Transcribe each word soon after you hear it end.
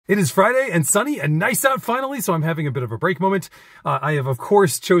It is Friday and sunny and nice out finally, so I'm having a bit of a break moment. I have, of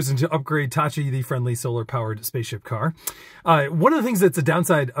course, chosen to upgrade Tachi, the friendly solar-powered spaceship car. One of the things that's a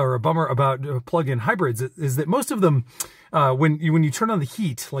downside or a bummer about plug-in hybrids is that most of them, when you turn on the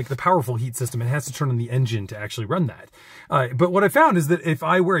heat, like the powerful heat system, it has to turn on the engine to actually run that. But what I found is that if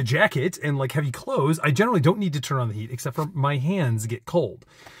I wear a jacket and like heavy clothes, I generally don't need to turn on the heat, except for my hands get cold.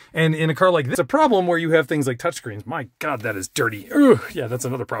 And in a car like this, it's a problem where you have things like touchscreens. My God, that is dirty. Ugh, yeah, that's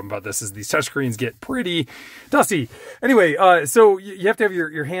another problem about this, is these touchscreens get pretty dusty. Anyway, so you have to have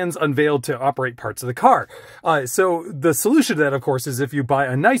your hands unveiled to operate parts of the car. So the solution to that, of course, is if you buy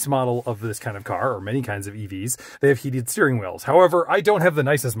a nice model of this kind of car, or many kinds of EVs, they have heated steering wheels. However, I don't have the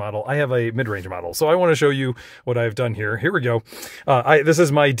nicest model. I have a mid-range model. So I want to show you what I've done here. Here we go. This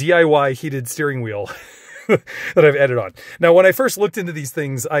is my DIY heated steering wheel that I've added on. Now, when I first looked into these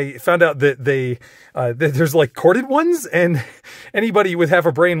things, I found out that there's like corded ones, and anybody with half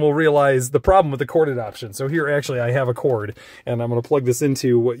a brain will realize the problem with the corded option. So here, actually, I have a cord, and I'm going to plug this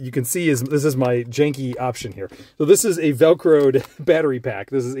into what you can see is this is my janky option here. So this is a Velcroed battery pack.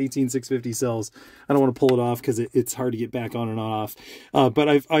 This is 18650 cells. I don't want to pull it off because it's hard to get back on and off. But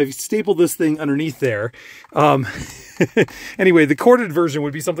I've stapled this thing underneath there. Anyway, the corded version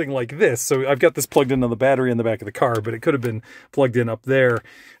would be something like this. So I've got this plugged into the battery in the back of the car, but it could have been plugged in up there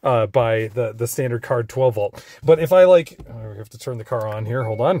by the standard card 12 volt. But if I we have to turn the car on here.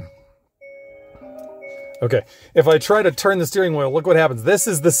 Hold on. Okay, if I try to turn the steering wheel, look what happens. This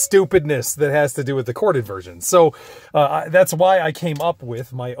is the stupidness that has to do with the corded version. So that's why I came up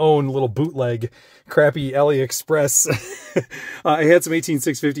with my own little bootleg crappy AliExpress. I had some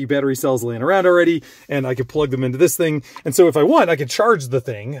 18650 battery cells laying around already, and I could plug them into this thing. And so if I want, I could charge the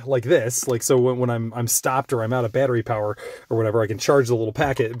thing like this. Like, so when I'm stopped or I'm out of battery power or whatever, I can charge the little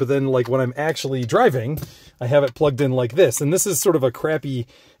packet. But then like when I'm actually driving, I have it plugged in like this. And this is sort of a crappy,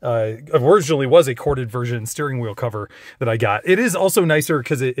 originally was a corded version steering wheel cover that I got. It is also nicer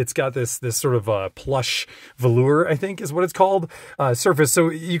because it's got this sort of plush velour, I think is what it's called, surface. So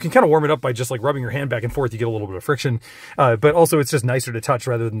you can kind of warm it up by just like rubbing your hand back and forth. You get a little bit of friction, but also it's just nicer to touch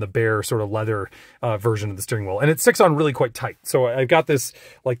rather than the bare sort of leather version of the steering wheel. And it sticks on really quite tight. So I've got this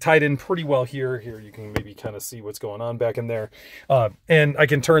like tied in pretty well here. Here you can maybe kind of see what's going on back in there. And I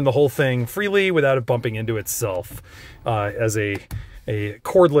can turn the whole thing freely without it bumping into itself as a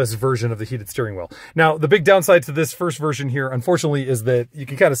cordless version of the heated steering wheel. Now, the big downside to this first version here, unfortunately, is that you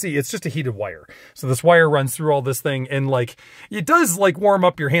can kind of see it's just a heated wire. So this wire runs through all this thing, and like it does like warm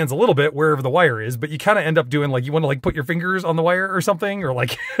up your hands a little bit wherever the wire is, but you kind of end up doing like you want to like put your fingers on the wire or something, or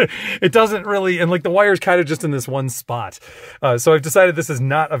like it doesn't really, and like the wire's kind of just in this one spot. So I've decided this is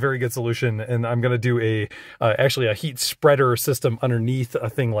not a very good solution, and I'm going to do actually a heat spreader system underneath a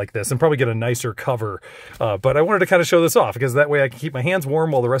thing like this and probably get a nicer cover. But I wanted to kind of show this off because that way I can keep my hands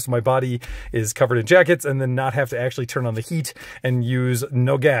warm while the rest of my body is covered in jackets, and then not have to actually turn on the heat and use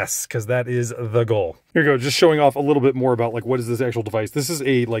no gas, because that is the goal. Here we go, just showing off a little bit more about like what is this actual device. This is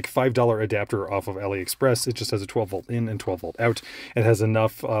a like $5 adapter off of AliExpress. It just has a 12 volt in and 12 volt out. It has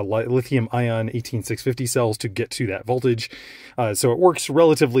enough lithium ion 18650 cells to get to that voltage. So it works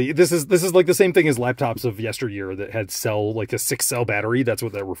relatively, this is like the same thing as laptops of yesteryear that had like a 6-cell battery. That's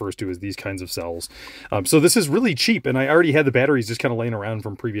what that refers to, as these kinds of cells. So this is really cheap, and I already had the batteries just kind of laying around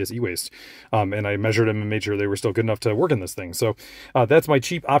from previous e-waste. And I measured them and made sure they were still good enough to work in this thing. So that's my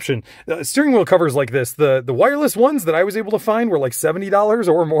cheap option. Steering wheel covers like this, the wireless ones that I was able to find were like $70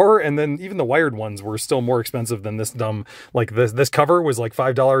 or more, and then even the wired ones were still more expensive than this dumb, like this cover was like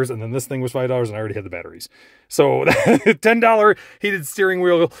 $5, and then this thing was $5, and I already had the batteries. So $10 heated steering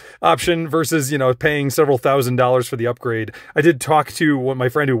wheel option versus, you know, paying several $1,000s for the upgrade. I did talk to my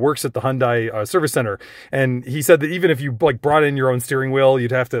friend who works at the Hyundai service center, and he said that even if you like brought in your own steering wheel,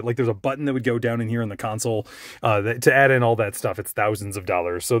 you'd have to, like, there's a button that would go down in here in the console to add in all that stuff. It's thousands of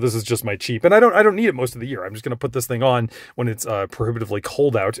dollars. So this is just my cheap, and I don't need it most of the year. I'm just going to put this thing on when it's prohibitively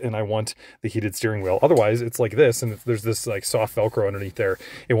cold out and I want the heated steering wheel. Otherwise, it's like this, and if there's this like soft Velcro underneath there,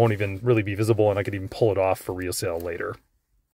 it won't even really be visible, and I could even pull it off for resale later.